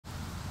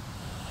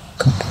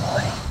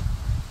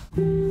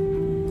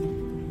I'm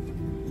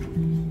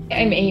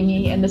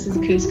Amy, and this is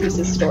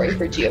Couscous's story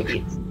for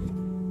GeoBeats.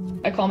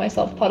 I call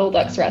myself Puddle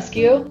Ducks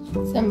Rescue.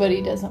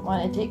 Somebody doesn't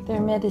want to take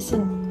their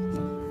medicine.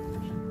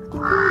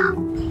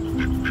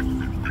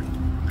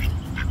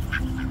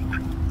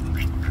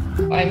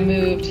 I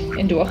moved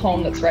into a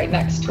home that's right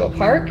next to a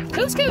park.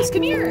 Goose,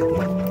 come here.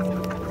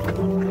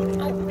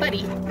 Oh,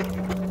 buddy.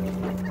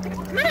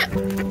 Come on up.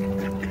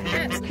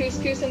 Yes.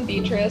 Couscous and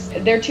Beatrice,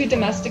 they're two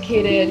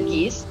domesticated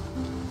geese.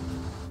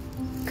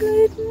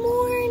 Good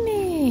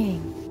morning.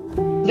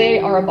 They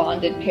are a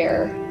bonded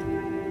pair.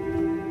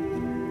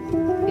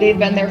 They've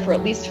been there for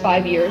at least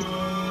 5 years.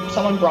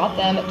 Someone brought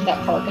them to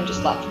that park and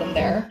just left them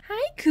there.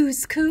 Hi,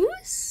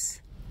 Couscous.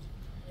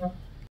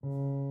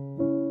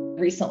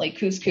 Recently,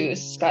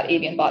 Couscous got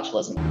avian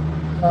botulism.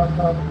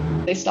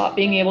 They stopped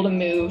being able to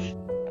move.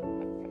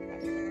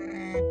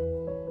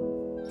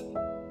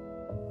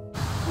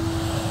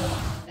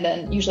 And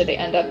then usually they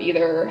end up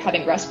either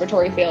having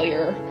respiratory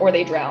failure or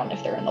they drown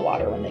if they're in the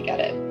water when they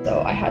get it.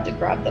 So I had to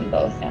grab them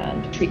both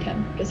and treat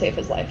him to save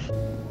his life.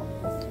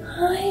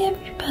 Hi,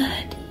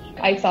 everybody.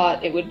 I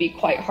thought it would be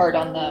quite hard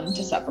on them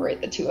to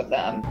separate the two of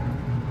them.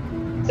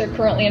 They're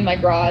currently in my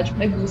garage,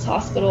 my goose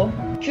hospital.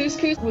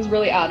 Couscous was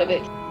really out of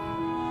it.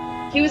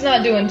 He was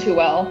not doing too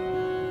well.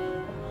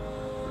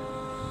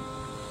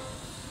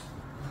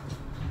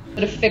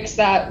 To fix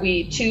that,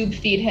 we tube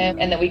feed him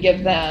and then we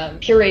give them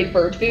pureed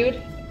bird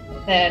food.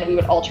 Then we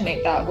would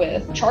alternate that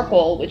with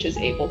charcoal, which is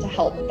able to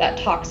help that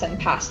toxin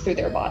pass through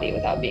their body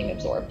without being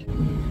absorbed.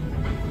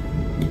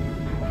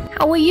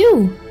 How are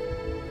you?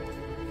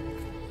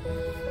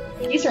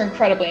 Geese are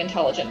incredibly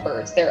intelligent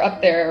birds. They're up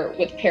there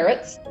with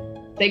parrots.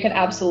 They can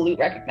absolutely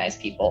recognize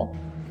people.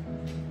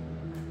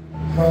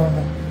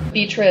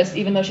 Beatrice,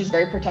 even though she's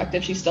very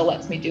protective, she still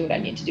lets me do what I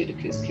need to do to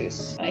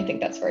Couscous. And I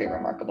think that's very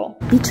remarkable.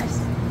 Beatrice.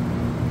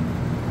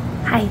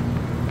 Hi.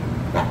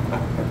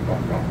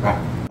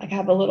 I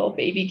have a little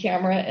baby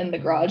camera in the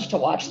garage to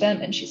watch them,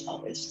 and she's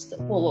always just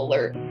full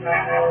alert,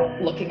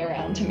 looking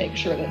around to make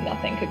sure that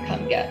nothing could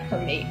come get her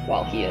mate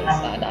while he is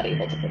not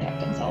able to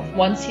protect himself.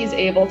 Once he's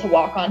able to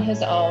walk on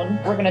his own,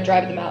 we're going to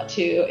drive them out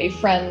to a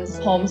friend's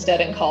homestead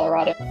in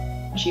Colorado.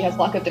 She has a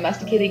flock of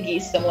domesticated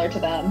geese similar to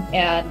them,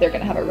 and they're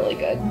going to have a really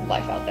good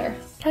life out there.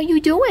 How you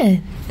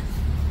doing?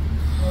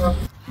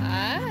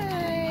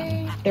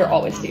 Hi. They're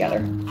always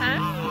together.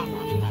 Hi.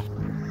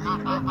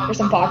 There's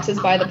some foxes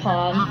by the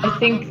pond. I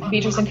think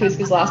Beatrice and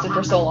Couscous lasted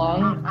for so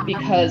long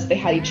because they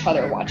had each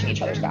other watching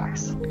each other's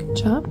backs. Good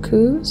job,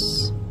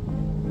 Coos.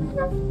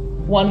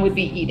 One would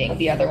be eating,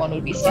 the other one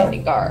would be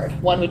standing guard.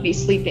 One would be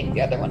sleeping,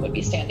 the other one would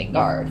be standing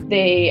guard.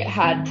 They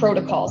had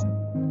protocols.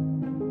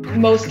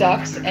 Most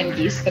ducks and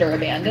geese that are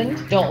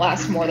abandoned don't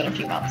last more than a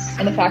few months.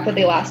 And the fact that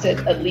they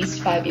lasted at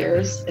least 5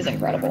 years is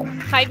incredible.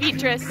 Hi,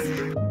 Beatrice.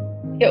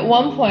 At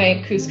one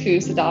point,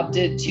 Couscous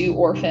adopted 2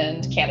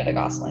 orphaned Canada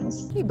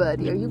goslings. Hey,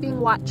 buddy, are you being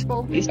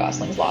watchful? These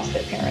goslings lost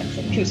their parents,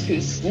 and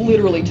Couscous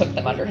literally took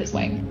them under his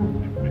wing.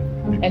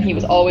 And he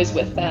was always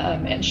with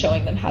them and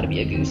showing them how to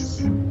be a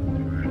goose.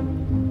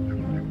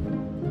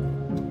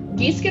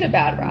 Geese get a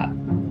bad rap.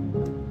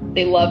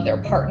 They love their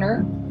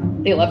partner,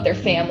 they love their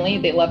family,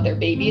 they love their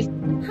babies.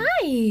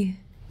 Hi.